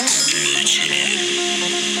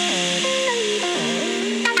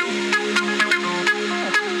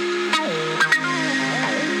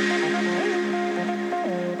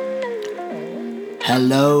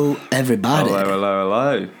Hello, everybody.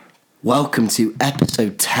 Hello. Welcome to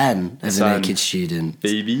episode 10 of The Naked Student.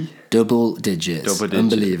 Baby. Double digits.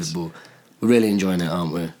 Unbelievable. We're really enjoying it,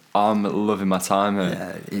 aren't we? I'm loving my time here.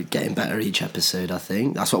 Yeah, it's getting better each episode, I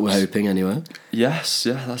think. That's what we're hoping, anyway. Yes,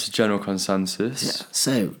 that's a general consensus. Yeah.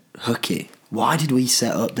 So, Hooky, why did we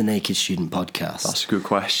set up The Naked Student podcast? That's a good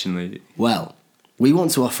question, Lee. Well, we want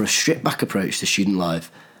to offer a stripped-back approach to student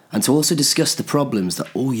life and to also discuss the problems that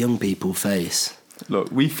all young people face.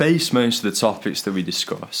 Look, we face most of the topics that we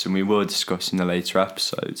discuss, and we will discuss in the later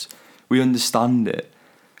episodes. We understand it,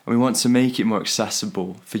 and we want to make it more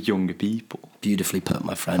accessible for younger people. Beautifully put,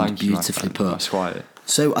 my friend. Thank you, Beautifully my friend. put. That's quiet.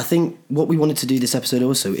 So I think what we wanted to do this episode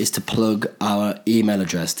also is to plug our email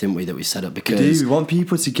address, didn't we, that we set up? Because We want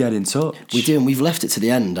people to get in touch. we do, and we've left it to the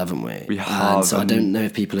end, haven't we? We have. And so I don't know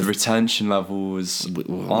if people The have... retention levels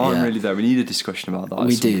aren't really there. We need a discussion about that.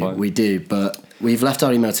 We do, but we've left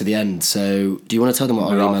our email to the end. So do you want to tell them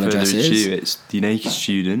what our email address is? It's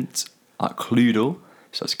thenakedstudent@Kloodle.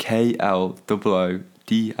 So that's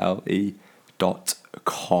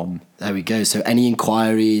KLOODLE.com. There we go. So any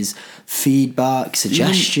inquiries, feedback,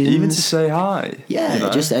 suggestions, even to say hi. Yeah,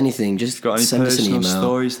 just anything. Just got any send us an personal email.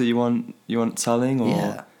 Stories that you want telling, or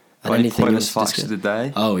Yeah. got any pointless facts of the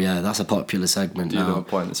day? Oh yeah, that's a popular segment Do you now. love a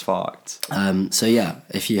pointless fact? So yeah,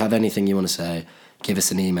 if you have anything you want to say, give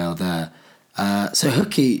us an email there. So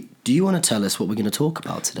Hooky, do you want to tell us what we're going to talk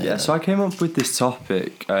about today? Yeah, so I came up with this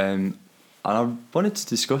topic, and I wanted to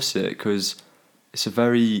discuss it because it's a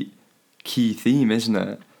very key theme, isn't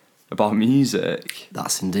it? About music.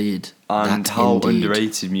 That's indeed. And how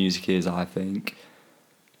underrated music is, I think.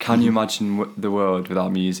 Can you imagine the world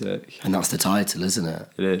without music? And that's the title, isn't it?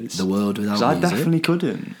 It is. The world without music. music. I definitely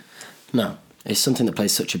couldn't. No. It's something that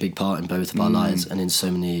plays such a big part in both of our lives and in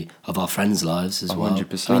so many of our friends' lives as well.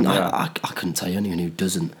 100%, I mean, yeah. I couldn't tell you anyone who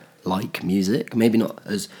doesn't like music. Maybe not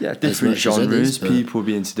as Different as much genres. as others, but People will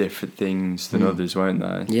be into different things than others, won't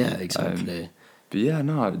they? Yeah, exactly. But yeah,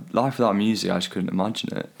 no, life without music, I just couldn't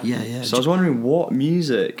imagine it. Yeah. So I was wondering, what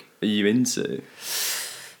music are you into?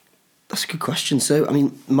 That's a good question. So, I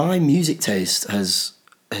mean, my music taste has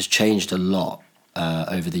changed a lot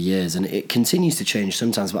over the years, and it continues to change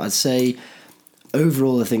sometimes. But I'd say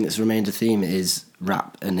overall, the thing that's remained a theme is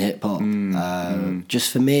rap and hip hop.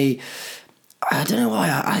 Just for me, I don't know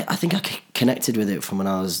why. I think I connected with it from when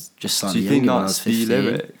I was just slightly Do you think younger. When I was that's 15. the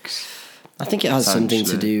lyrics? I think it has something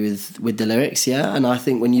to do with the lyrics, yeah. And I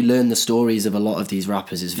think when you learn the stories of a lot of these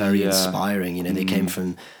rappers, it's very inspiring. You know, they came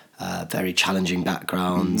from very challenging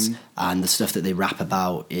backgrounds, and the stuff that they rap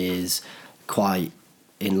about is quite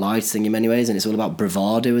enlightening in many ways, and it's all about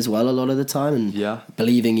bravado as well a lot of the time, and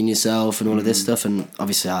believing in yourself and all of this stuff. And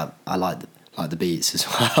obviously, I like the beats as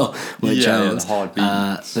well. The hard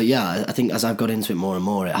beats. But yeah, I think as I've got into it more and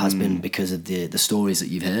more, it has been because of the stories that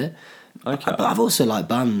you hear. Okay. But I've also liked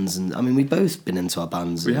bands, and I mean, we've both been into our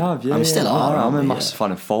bands. We have, yeah. I mean, still are. I'm a aren't we? massive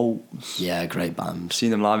fan of Folds. Yeah, great band. I've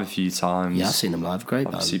seen them live a few times. Yeah, I've seen them live. Great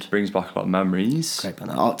Obviously, band. it brings back a lot of memories. Great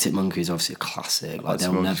band. Arctic Monkeys, obviously a classic. Like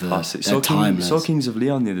they'll never. Classic. They're timeless. Saw Kings of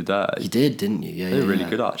Leon the other day. You did, didn't you? Yeah, They were really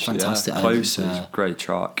good, actually. Fantastic. Yeah. Close is a great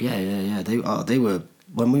track. Yeah. They were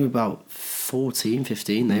when we were about 14,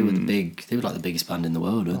 15. They were They were like the biggest band in the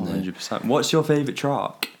world, weren't they? 100%. What's your favourite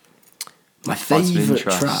track? My favourite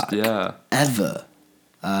track ever.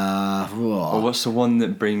 Or what's the one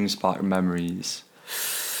that brings back memories?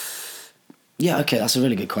 Yeah, okay, that's a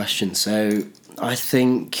really good question. So I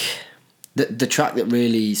think the track that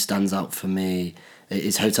really stands out for me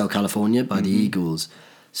is Hotel California by the Eagles.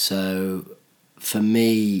 So for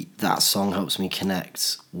me, that song helps me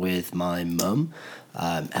connect with my mum.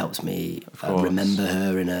 Helps me remember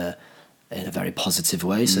her in a very positive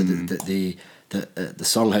way. So the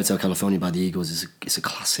song Hotel California by the Eagles is a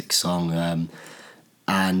classic song.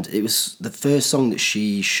 And it was the first song that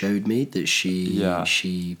she showed me that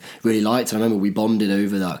she really liked. And I remember we bonded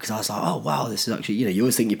over that because I was like, oh, wow, this is actually, you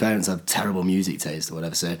always think your parents have terrible music taste or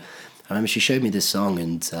whatever. So I remember she showed me this song,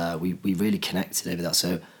 and we really connected over that.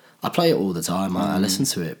 So I play it all the time. I listen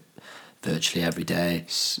to it virtually every day.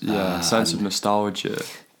 Yeah, sense of nostalgia.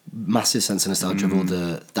 Massive sense of nostalgia of all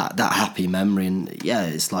that happy memory. And yeah,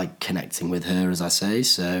 it's like connecting with her, as I say.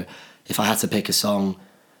 So if I had to pick a song,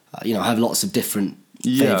 I have lots of different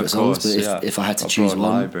favourite songs, but if I had to choose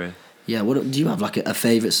one, library. Yeah, what do you have, like a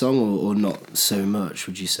favourite song or not so much,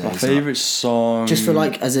 would you say? My favourite song, just for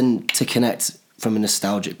as in to connect from a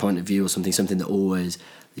nostalgic point of view, or something that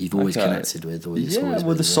you've always connected with. Or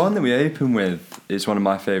the song that we open with is one of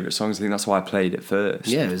my favourite songs. I think that's why I played it first.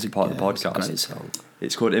 Yeah, it was part of the podcast. It's a great song.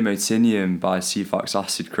 It's called Imotinium by Ceefax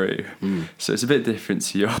Acid Crew. So it's a bit different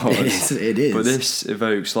to yours. It is. But this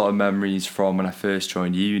evokes a lot of memories from when I first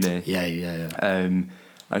joined uni. Yeah. And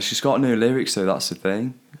it's just got no lyrics though, that's the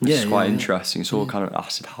thing. Which is quite interesting. It's all kind of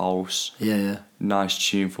acid house. Yeah. Nice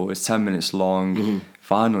tune for it. It's 10 minutes long.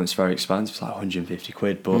 Vinyl, it's very expensive. It's like 150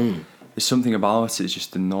 quid. But there's something about it. It's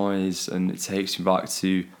just the noise, and it takes me back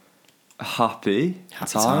to a happy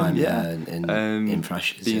time. In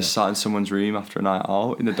Freshers. Being sat in someone's room after a night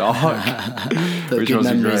out in the dark. But which good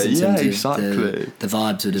wasn't memories great. in terms of exactly. the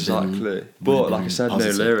vibes would have been. But like I said,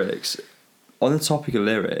 positive. no lyrics. On the topic of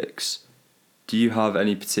lyrics, do you have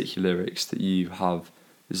any particular lyrics that you have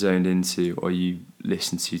zoned into or you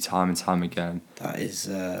listen to time and time again? That's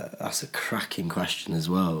a cracking question as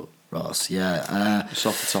well, Ross. Yeah. Just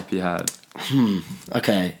off the top of your head.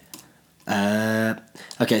 Okay.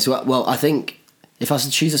 So well, I think if I was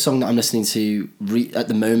to choose a song that I'm listening to at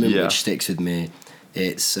the moment, which sticks with me,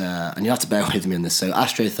 it's and you have to bear with me on this. So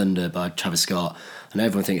Astro Thunder by Travis Scott. I know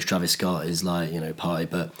everyone thinks Travis Scott is like, party,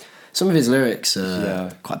 but some of his lyrics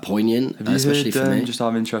are quite poignant, Have you especially heard, for me. Just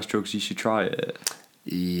Have Interest Drugs, You Should Try It?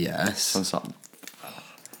 Yes. Sounds like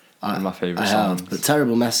one of my favourite I songs. have, but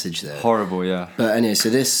terrible message though. Horrible, yeah. But anyway, so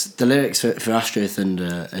the lyrics for Astro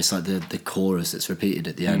Thunder, it's like the chorus that's repeated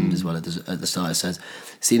at the end as well at the start. It says,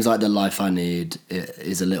 "Seems like the life I need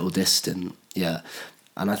is a little distant." Yeah,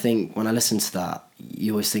 and I think when I listen to that,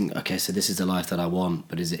 you always think, okay, so this is the life that I want,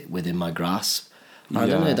 but is it within my grasp? I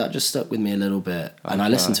don't know. That just stuck with me a little bit, and I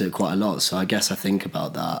listen to it quite a lot. So I guess I think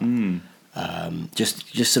about that.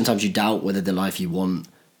 Just sometimes you doubt whether the life you want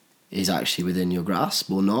is actually within your grasp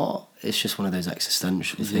or not. It's just one of those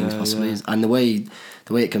existential things, possibly. And the way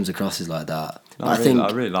it comes across is like that. I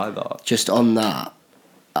really like that. Just on that,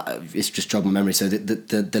 it's just jogged my memory. So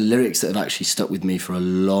the lyrics that have actually stuck with me for a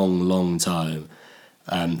long time.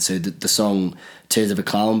 So the song "Tears of a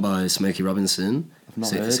Clown" by Smokey Robinson.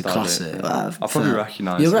 It's a classic. I'll probably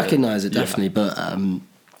recognise it. You'll recognise it definitely, but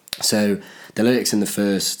so the lyrics in the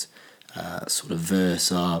first sort of verse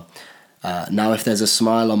are. Now if there's a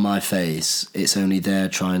smile on my face, it's only there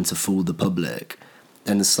trying to fool the public.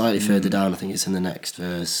 Then slightly further down, I think it's in the next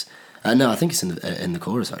verse. No, I think it's in the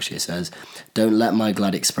chorus actually. It says, "Don't let my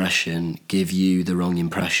glad expression give you the wrong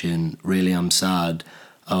impression. Really, I'm sad.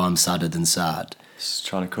 Oh, I'm sadder than sad." It's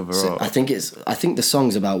trying to cover So up. I think the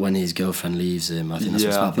song's about when his girlfriend leaves him. I think that's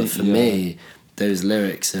what's about. But for me, those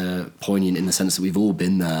lyrics are poignant in the sense that we've all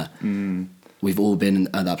been there. We've all been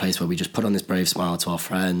at that place where we just put on this brave smile to our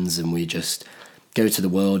friends and we just go to the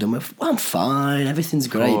world and I'm fine, everything's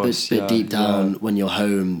great, but deep down when you're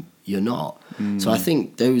home, you're not. So I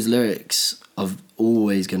think those lyrics are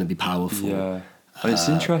always going to be powerful. Yeah, and it's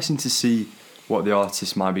interesting to see what the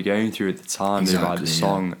artist might be going through at the time they write the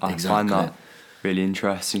song. I find that really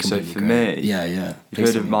interesting. Completely so for me, you've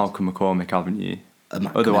heard of Malcolm McCormick, haven't you?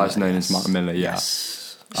 Otherwise known as Mac Miller,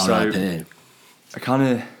 Yes. So R.I.P. a kind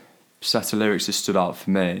of set of lyrics that stood out for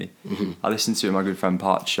me. I listened to it with my good friend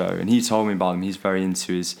Pat show, and he told me about them. He's very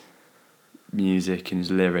into his music and his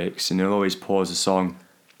lyrics, and he'll always pause a song,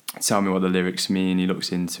 tell me what the lyrics mean. He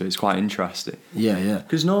looks into it. It's quite interesting. Yeah.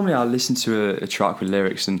 Because normally I listen to a track with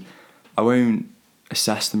lyrics and I won't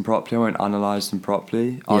assess them properly. I won't analyse them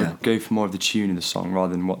properly. I'll go for more of the tune of the song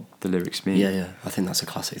rather than what the lyrics mean. Yeah. I think that's a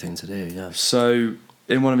classic thing to do. Yeah. So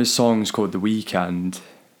in one of his songs called "The Weekend,"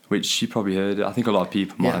 which you probably heard it, I think a lot of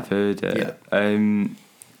people might have heard it.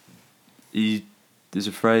 There's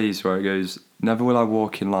a phrase where it goes, "Never will I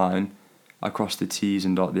walk in line, I cross the T's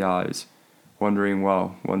and dot the I's, wondering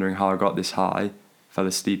how I got this high, fell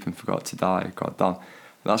asleep and forgot to die, God damn." And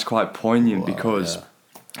that's quite poignant because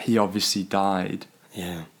he obviously died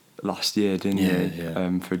last year, didn't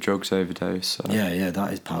he? For a drugs overdose. So. Yeah,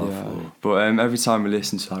 that is powerful. Yeah. But every time we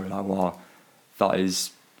listen to that, we're like, wow, that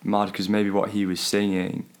is mad, because maybe what he was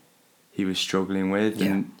singing, he was struggling with,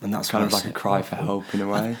 and that's kind of like a cry for help in a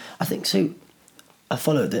way. I think so. I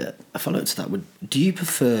followed to that. Do you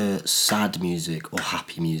prefer sad music or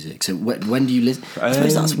happy music? So when do you listen? I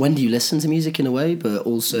suppose that's when do you listen to music in a way, but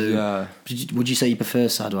also, would you say you prefer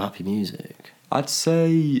sad or happy music? I'd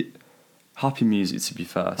say happy music, to be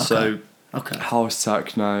fair. Okay. So house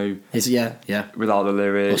techno. Without the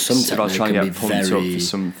lyrics. Or some techno if I was trying to get pumped up for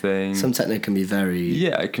something. Some techno can be very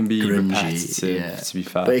it can be grungy, repetitive, to be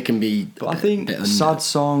fair. But it can be. But I think sad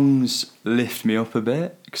songs lift me up a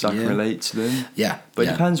bit because I can relate to them. Yeah. But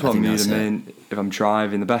it depends what mood I'm in. If I'm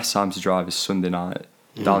driving, the best time to drive is Sunday night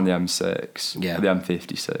down the M6, or the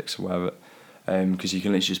M56 or whatever, because you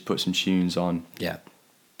can literally just put some tunes on. Yeah.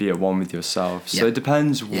 Be at one with yourself. So it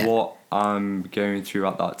depends what I'm going through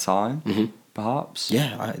at that time. perhaps.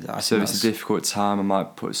 Yeah, I So think if it's that's- a difficult time, I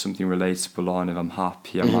might put something relatable on. If I'm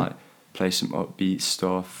happy, I might play some upbeat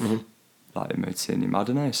stuff, like Imotinium. I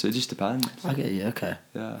don't know, so it just depends. I get you. Okay.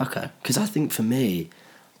 Yeah. Okay. Because I think for me,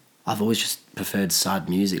 I've always just preferred sad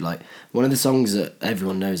music. Like one of the songs that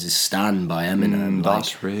everyone knows is "Stan" by Eminem.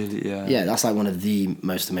 That's really, yeah, that's like one of the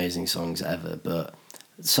most amazing songs ever. But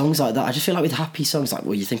songs like that, I just feel like with happy songs, like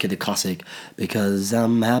you think of the classic "Because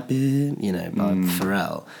I'm Happy," you know, by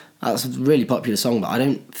Pharrell. That's a really popular song, but I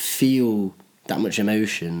don't feel that much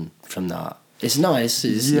emotion from that. It's nice,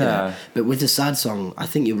 Yeah. but with the sad song, I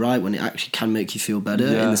think you're right when it actually can make you feel better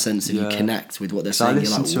in the sense that you connect with what they're So I saying.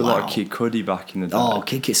 listened You're to like, a wow. lot of Kid Cudi back in the day. Oh,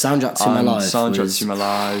 Kid Cudi, Soundtrack to My Life. Soundtrack to My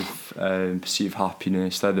Life, Pursuit of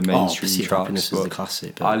Happiness, they're the mainstream Pursuit of tracks. Happiness is but the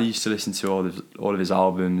classic, but- I used to listen to all of his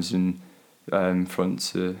albums and front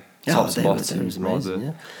to top to they bottom. was amazing,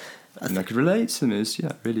 yeah. And I could relate to them as,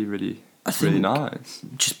 really, really, I really think- nice.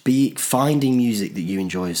 Just finding music that you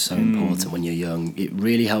enjoy is so important when you're young. It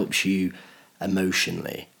really helps you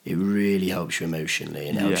emotionally. It really helps you emotionally,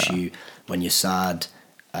 and helps Yeah. you when you're sad.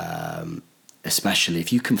 Especially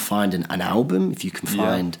if you can find an album, if you can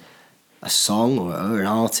find a song or an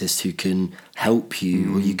artist who can help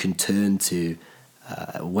you or you can turn to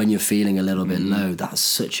when you're feeling a little bit low. That's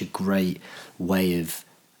such a great way of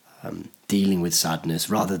dealing with sadness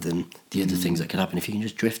rather than the other things that could happen. If you can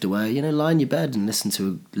just drift away, lie in your bed and listen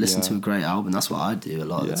to a great album. That's what I do a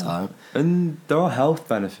lot of the time. And there are health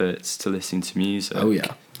benefits to listening to music. Oh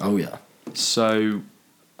yeah. So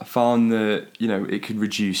I found that, it could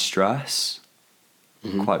reduce stress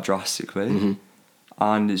quite drastically.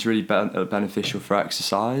 And it's really beneficial for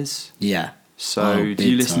exercise. Yeah. So do big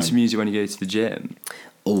you listen time. to music when you go to the gym?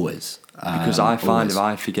 Always. Because I find always. if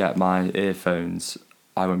I forget my earphones,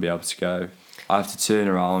 I won't be able to go. I have to turn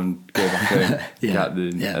around, go back home, get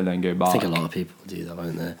them, and then go back. I think a lot of people do that,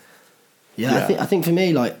 won't they? Yeah, Yeah. I think for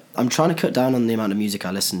me, like, I'm trying to cut down on the amount of music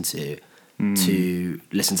I listen to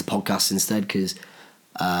listen to podcasts instead, because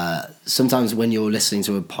sometimes when you're listening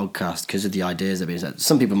to a podcast, because of the ideas that are being said,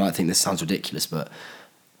 some people might think this sounds ridiculous, but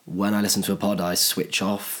when I listen to a pod, I switch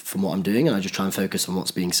off from what I'm doing and I just try and focus on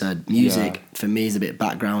what's being said. Music, for me, is a bit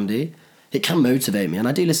backgroundy. It can motivate me, and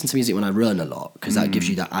I do listen to music when I run a lot, because that gives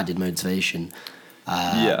you that added motivation.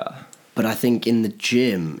 But I think in the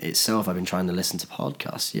gym itself, I've been trying to listen to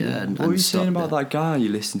podcasts, and What were you stop saying about there. that guy you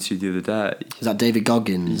listened to the other day? Is that David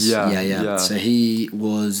Goggins? Yeah. So he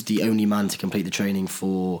was the only man to complete the training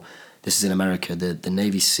for, this is in America, the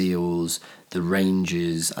Navy SEALs, the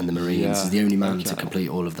Rangers and the Marines. Yeah, He's the only man to okay. complete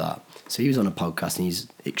all of that. So he was on a podcast, and he's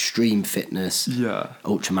extreme fitness,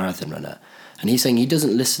 ultra marathon runner. And he's saying he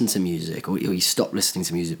doesn't listen to music, or he stopped listening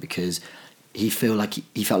to music because he felt like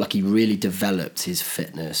he really developed his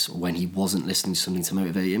fitness when he wasn't listening to something to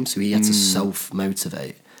motivate him. So he had to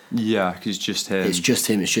self-motivate. Yeah, because it's just him. It's just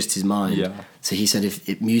him. It's just his mind. Yeah. So he said,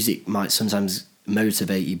 if music might sometimes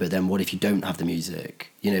motivate you, but then what if you don't have the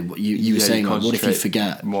music? You were saying, like, what if you concentrate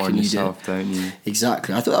forget? more Can on you yourself, don't you?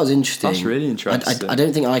 Exactly. I thought that was interesting. That's really interesting. I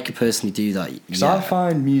don't think I could personally do that. Because I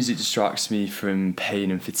find music distracts me from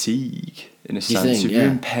pain and fatigue, in a sense. think? If Yeah. you're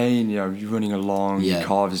in pain, you're running along, your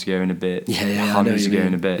calves is going a bit, your I know hammers what are you going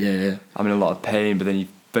mean. a bit. Yeah. I'm in a lot of pain, but then you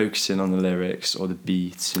focusing on the lyrics or the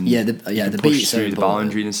beats, and the push beats are through the important.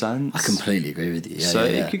 boundary in a sense. I completely agree with you.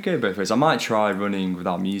 It could go both ways. I might try running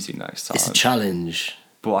without music next time. It's a challenge.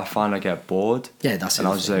 But I find I get bored. Yeah, that's and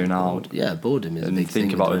the I'll thing. zone out. Yeah, boredom is a And big thing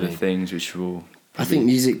think about with other running. things which will. I think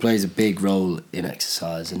music plays a big role in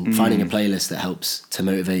exercise, and finding a playlist that helps to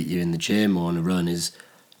motivate you in the gym or on a run is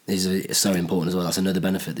so important as well. That's another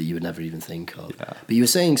benefit that you would never even think of. Yeah. But you were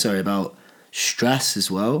saying, about stress as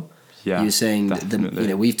well. Yeah, you were saying definitely.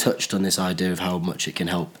 that we've touched on this idea of how much it can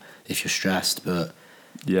help if you're stressed, but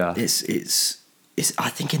Yeah. it's I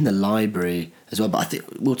think in the library as well. But I think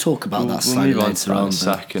we'll talk about that We'll slightly move on to later that in on. a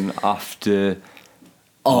second after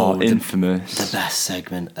Oh, our infamous the best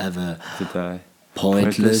segment ever. today.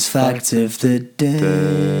 Pointless fact of the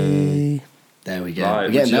day. There we go. Right, We're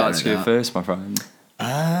would getting you better like to at go that. first, my friend?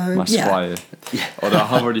 My Yeah. squire. Although I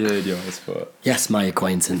have already heard yours, but Yes, my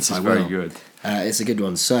acquaintance. it's I very will. good. It's a good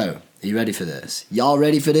one. So, are you ready for this? Y'all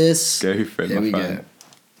ready for this? Go for it, Here my we friend. go.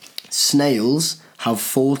 Snails have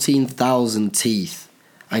 14,000 teeth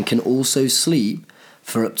and can also sleep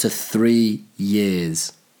for up to 3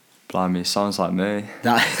 years. Blimey, sounds like me.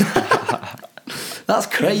 That's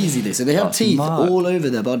crazy. This, so they have That's teeth mad. all over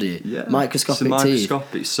their body. Yeah. Microscopic so teeth.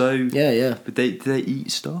 microscopic. So Yeah. But do they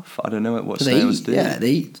eat stuff? I don't know what So they snails eat, do. yeah,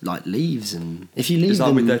 they eat like leaves, and if you leave Is that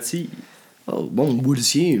them, with their teeth? Well, one would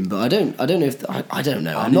assume, but I don't know if I don't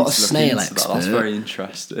know. I'm need not a to look snail into expert. that. That's very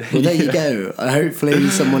interesting. Well, there you go. Hopefully,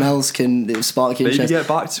 someone else can spark your Maybe interest. get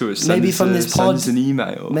back to us. Maybe from this pod, send us an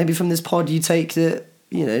email. Maybe from this pod, you take that.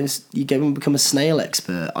 You know, you go and become a snail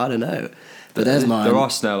expert. I don't know. But there's mine. There are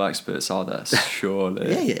snail experts, are there?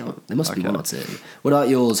 Surely. Yeah. There must be one or two. What about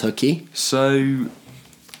yours, Hooky? So,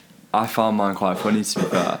 I found mine quite funny, to be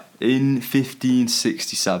fair. In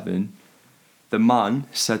 1567, the man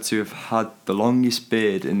said to have had the longest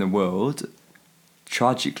beard in the world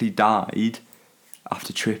tragically died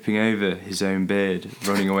after tripping over his own beard,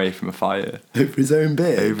 running away from a fire. Over his own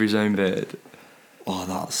beard? Over his own beard. Oh,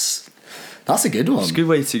 that's a good one. It's a good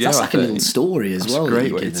way to go, That's I like a little think. story as That's well. a great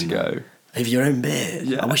that way you've to given go. them. Over your own beard?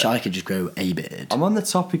 Yeah. I wish I could just grow a beard. I'm on the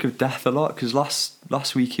topic of death a lot, because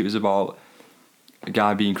last week it was about a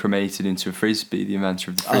guy being cremated into a frisbee, the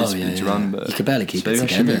inventor of the frisbee, do you remember? You could barely keep so it maybe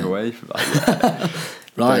together. I should move away from that.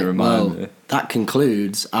 Right, Don't remind well, me. that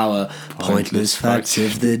concludes our Pointless Facts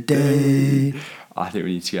of the Day. I think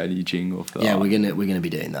we need to get a new jingle for that. Yeah, we're gonna be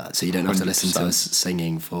doing that, so you don't have to listen to 100%. us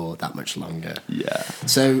singing for that much longer. Yeah.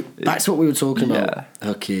 So, back to what we were talking Yeah. about,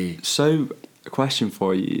 Hooky. So, a question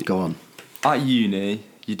for you. Go on. At uni,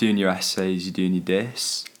 you're doing your essays, you're doing your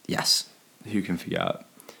diss. Yes. Who can forget?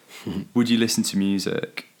 Would you listen to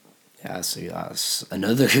music? Yeah, so that's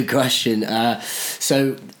another good question.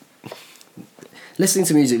 So, listening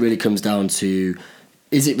to music really comes down to,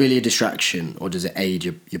 is it really a distraction or does it aid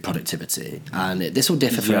your productivity? And this will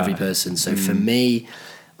differ for Yeah. every person. So for me,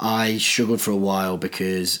 I struggled for a while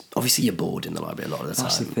because obviously you're bored in the library a lot of the time.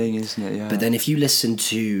 That's the thing, isn't it? Yeah. But then if you listen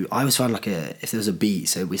to, I always find if there was a beat,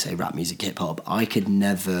 so we say rap music, hip hop, I could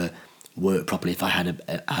never work properly if I had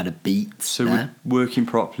a beat. So there. would working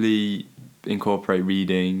properly incorporate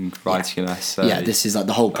reading, writing an essay? Yeah, this is like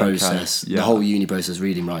the whole process, Okay, yeah. the whole uni process,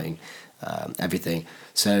 reading, writing, everything.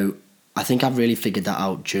 So I think I've really figured that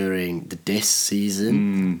out during the diss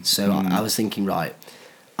season. I was thinking, right,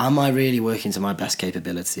 am I really working to my best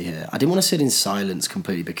capability here? I didn't want to sit in silence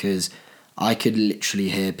completely because I could literally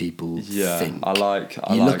hear people think. I like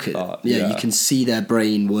that. Yeah, you can see their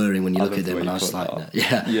brain whirring when you look love at them, the and way I you was put like,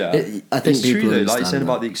 that. yeah. I think it's people true though. Like you understand said that.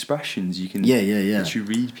 about the expressions, you can Yeah. literally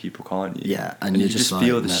read people, can't you? Yeah, and you you're just like,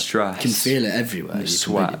 feel the no, stress. You can feel it everywhere. The You're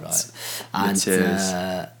sweat. completely right. The And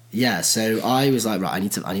tears. yeah, so I was like, right, I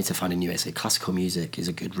need to find a new essay. Classical music is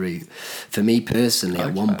a good route for me personally.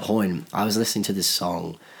 At one point, I was listening to this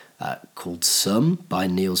song called "Some" by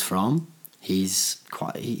Niels Fromm. He has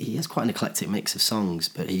quite an eclectic mix of songs,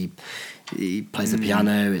 but he plays the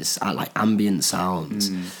piano. It's like ambient sounds.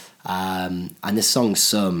 And this song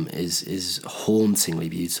 "Some" is hauntingly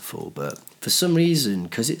beautiful, but for some reason,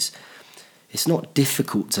 because it's not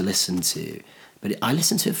difficult to listen to, but I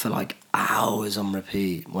listened to it for like hours on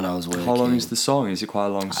repeat when I was working. How long is the song? Is it quite a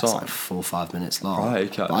long It's song? like 4 or 5 minutes long. Right,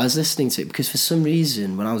 okay. But I was listening to it because for some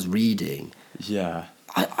reason when I was reading, Yeah.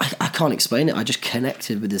 I can't explain it. I just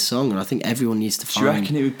connected with this song, and I think everyone needs to Do find. you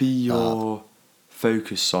reckon it would be your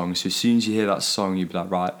focus song? So as soon as you hear that song, you'd be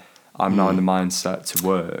like, right, I'm now in the mindset to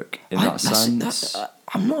work in that sense.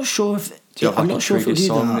 I'm not sure if. Do you have I'm like not a sure if trigger it'll do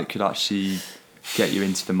song that. that could actually get you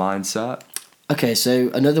into the mindset? Okay, so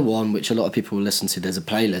another one which a lot of people will listen to. There's a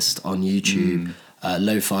playlist on YouTube,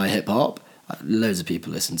 lo-fi hip hop. Loads of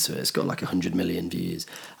people listen to it. It's got like 100 million views,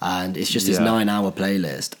 and it's just this 9-hour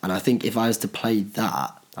playlist. And I think if I was to play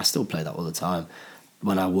that, I still play that all the time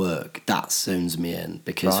when I work. That zones me in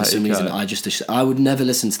because for some reason I would never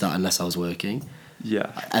listen to that unless I was working.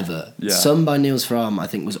 Yeah. Ever. Yeah. Some by Niels Fromm I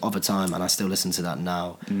think was of a time, and I still listen to that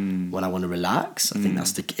now when I want to relax. I think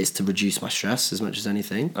it's to reduce my stress as much as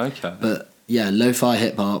anything. Okay. But yeah, lo-fi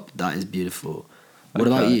hip hop, that is beautiful. What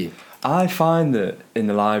about you? I find that in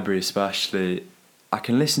the library especially, I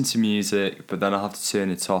can listen to music, but then I have to turn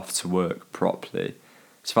it off to work properly.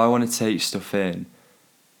 So if I want to take stuff in,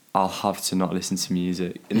 I'll have to not listen to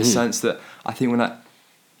music. In the sense that I think when I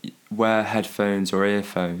wear headphones or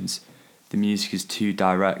earphones, the music is too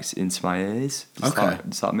direct into my ears. Does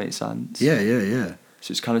that make sense? Yeah.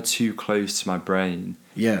 So it's kind of too close to my brain.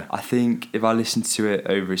 Yeah. I think if I listen to it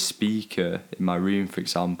over a speaker in my room, for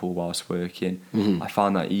example, whilst working, I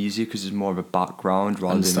find that easier because it's more of a background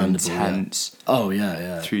rather than intense. Yeah. Oh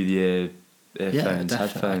yeah. Through the earphones, definitely.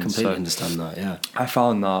 headphones. I completely understand that. Yeah. I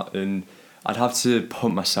found that, and I'd have to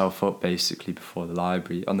pump myself up basically before the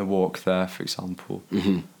library on the walk there, for example.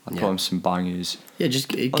 I'd put on some bangers. Yeah, just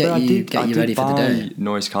get Although you ready for the day.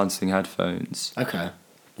 Noise cancelling headphones. Okay.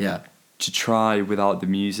 Yeah. To try without the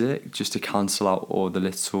music, just to cancel out all the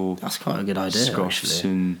little That's quite a good idea. scuffs Actually.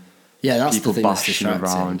 and Yeah, that's people the thing that's bashing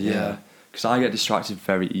distracting. around. Yeah, because I get distracted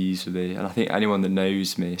very easily, and I think anyone that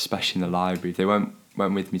knows me, especially in the library, if they won't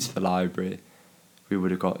went with me to the library, we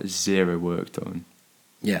would have got zero work done.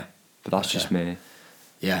 Yeah. But that's just me.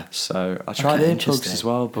 Yeah. So I tried earplugs as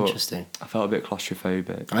well, but I felt a bit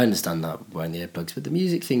claustrophobic. I understand that wearing the earplugs, but the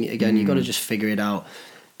music thing, again, you got to just figure it out.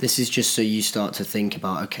 This is just so you start to think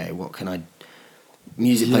about, okay, what can I...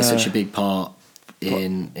 Music plays such a big part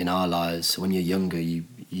in our lives. When you're younger, you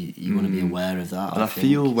want to be aware of that. And I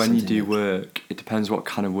feel when you do work, it depends what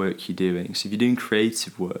kind of work you're doing. So if you're doing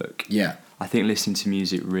creative work, I think listening to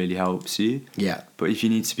music really helps you. Yeah. But if you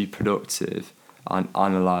need to be productive and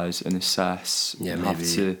analyse and assess and have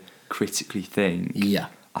to critically think,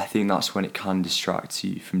 I think that's when it can distract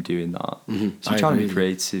you from doing that. So I'm trying to be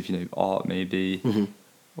creative, art maybe,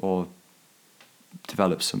 or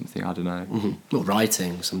develop something, I don't know. Well,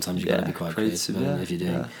 writing, sometimes you've got to be quite creative if you're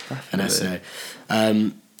doing an essay.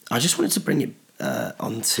 I just wanted to bring it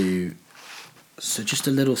onto, so just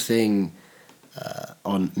a little thing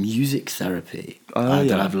on music therapy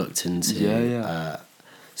that I've looked into.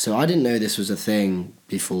 So I didn't know this was a thing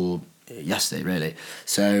before yesterday, really.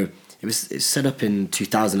 So it's set up in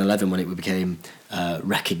 2011 when it became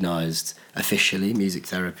recognised officially, music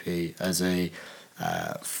therapy, as a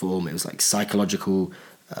form. It was like psychological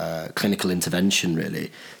clinical intervention,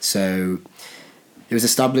 really. So it was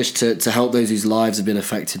established to help those whose lives have been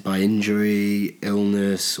affected by injury,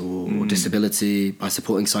 illness, or disability by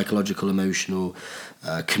supporting psychological, emotional,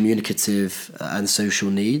 communicative, and social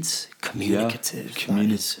needs. Communicative.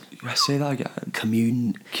 Say that again.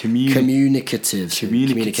 Communicative.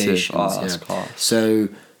 Communications. Oh, that's class. So,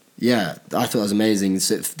 yeah, I thought that was amazing.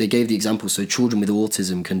 So they gave the example, so children with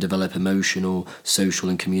autism can develop emotional, social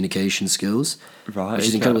and communication skills. Right. Which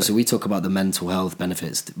is incredible. So we talk about the mental health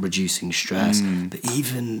benefits, reducing stress, but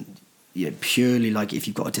even purely like if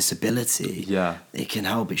you've got a disability, it can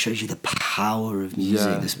help. It shows you the power of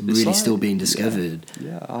music that's really still being discovered.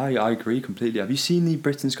 Yeah, I agree completely. Have you seen the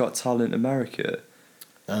Britain's Got Talent America?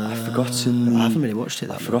 I haven't really watched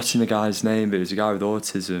it. I've forgotten the guy's name, but it was a guy with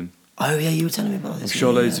autism. Oh yeah, you were telling me about this. I'm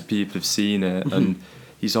sure loads of people have seen it, and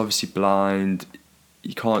he's obviously blind.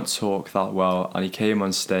 He can't talk that well, and he came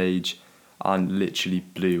on stage and literally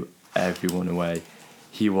blew everyone away.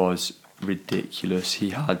 He was ridiculous.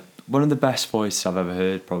 He had one of the best voices I've ever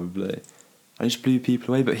heard, probably, and he just blew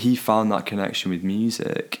people away. But he found that connection with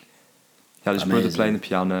music. He had his brother playing the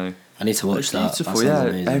piano. I need to watch that. Beautiful, yeah.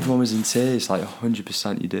 Amazing. Everyone was in tears, like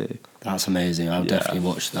 100% you do. That's amazing. I'll definitely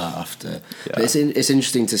watch that after. Yeah. But it's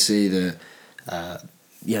interesting to see that,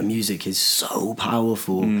 music is so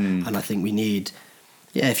powerful, and I think we need,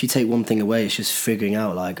 if you take one thing away, it's just figuring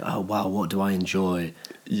out like, oh wow, what do I enjoy?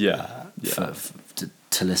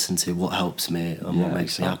 To listen to, what helps me and what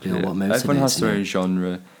makes me happy or what motivates me. Everyone has their own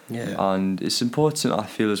genre, and it's important, I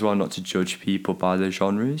feel as well, not to judge people by their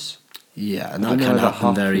genres. Yeah, and that can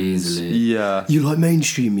happen very easily. Yeah. You like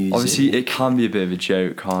mainstream music. Obviously, it can be a bit of a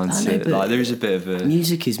joke, can't it? Like, there is a bit of a...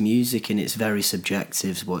 Music is music, and it's very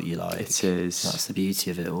subjective, what you like. It is. That's the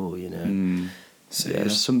beauty of it all, So,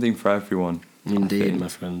 there's something for everyone. Indeed, my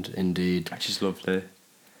friend, indeed. Which is lovely.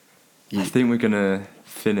 I think we're going to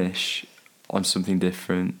finish on something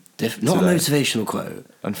different. Not a motivational quote?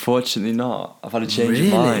 Unfortunately not. I've had a change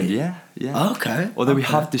of mind. Yeah. Okay. Although we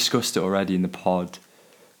have discussed it already in the pod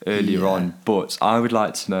earlier on, but I would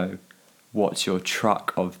like to know what your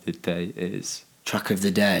track of the day is. Track of the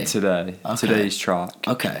day? Today. Okay. Today's track.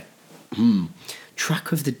 Okay.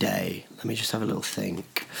 Track of the day. Let me just have a little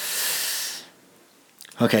think.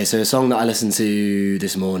 Okay, so a song that I listened to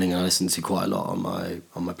this morning, and I listened to quite a lot on my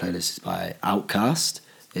playlist, is by Outkast.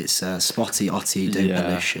 It's Spotty Otty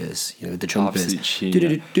Dopalicious, the trumpets.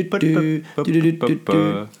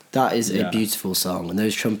 That is a beautiful song, and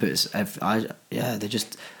those trumpets, they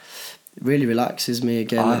just really relaxes me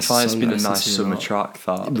again. I find it's been a nice summer track.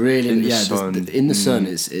 That really, in the sun. In the sun,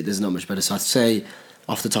 there's not much better. So I'd say,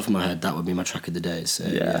 off the top of my head, that would be my track of the day. So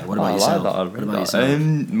what about yourself? What about yourself?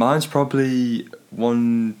 Mine's probably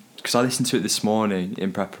one, because I listened to it this morning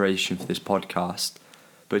in preparation for this podcast,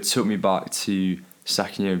 but it took me back to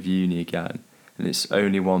second year of uni again, and it's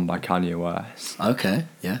Only One by Kanye West. Okay,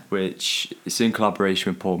 yeah. Which it's in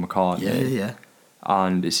collaboration with Paul McCartney. Yeah.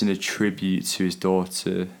 And it's in a tribute to his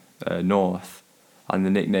daughter, North, and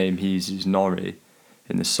the nickname he uses is Nori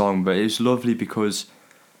in the song. But it was lovely because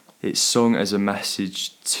it's sung as a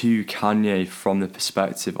message to Kanye from the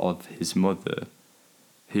perspective of his mother,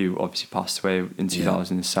 who obviously passed away in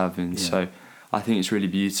 2007. So I think it's really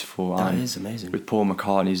beautiful. That is amazing. With Paul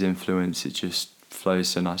McCartney's influence, it just flows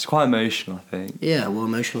so nice. Quite emotional, I think. Yeah, well,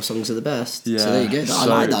 emotional songs are the best. Yeah, So there you go. I so-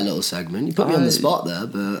 like that little segment. You put me on the spot there,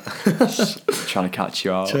 but Trying to catch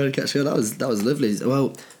you out. trying to catch you. That was lovely.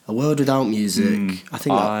 Well, a world without music. I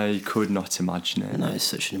think that, I could not imagine it. no, it's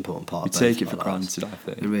such an important part. We of both take it of for our lives. granted, I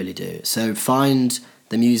think. We really do. So find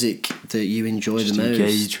the music that you enjoy Just the most,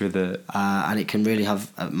 engage with it. and it can really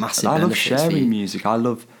have a massive. I love benefits for sharing you. music. I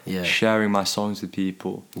love Yeah. sharing my songs with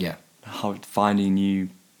people. Yeah. How finding new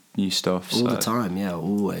stuff. All the time, yeah,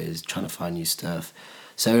 always trying to find new stuff.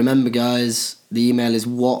 So remember, guys, the email is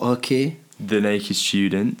whathookie. The Naked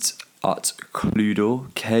Student at Cloodle,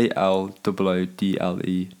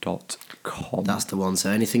 KLOODLE.com. That's the one. So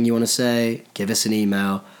anything you want to say, give us an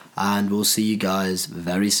email, and we'll see you guys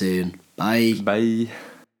very soon. Bye. Bye.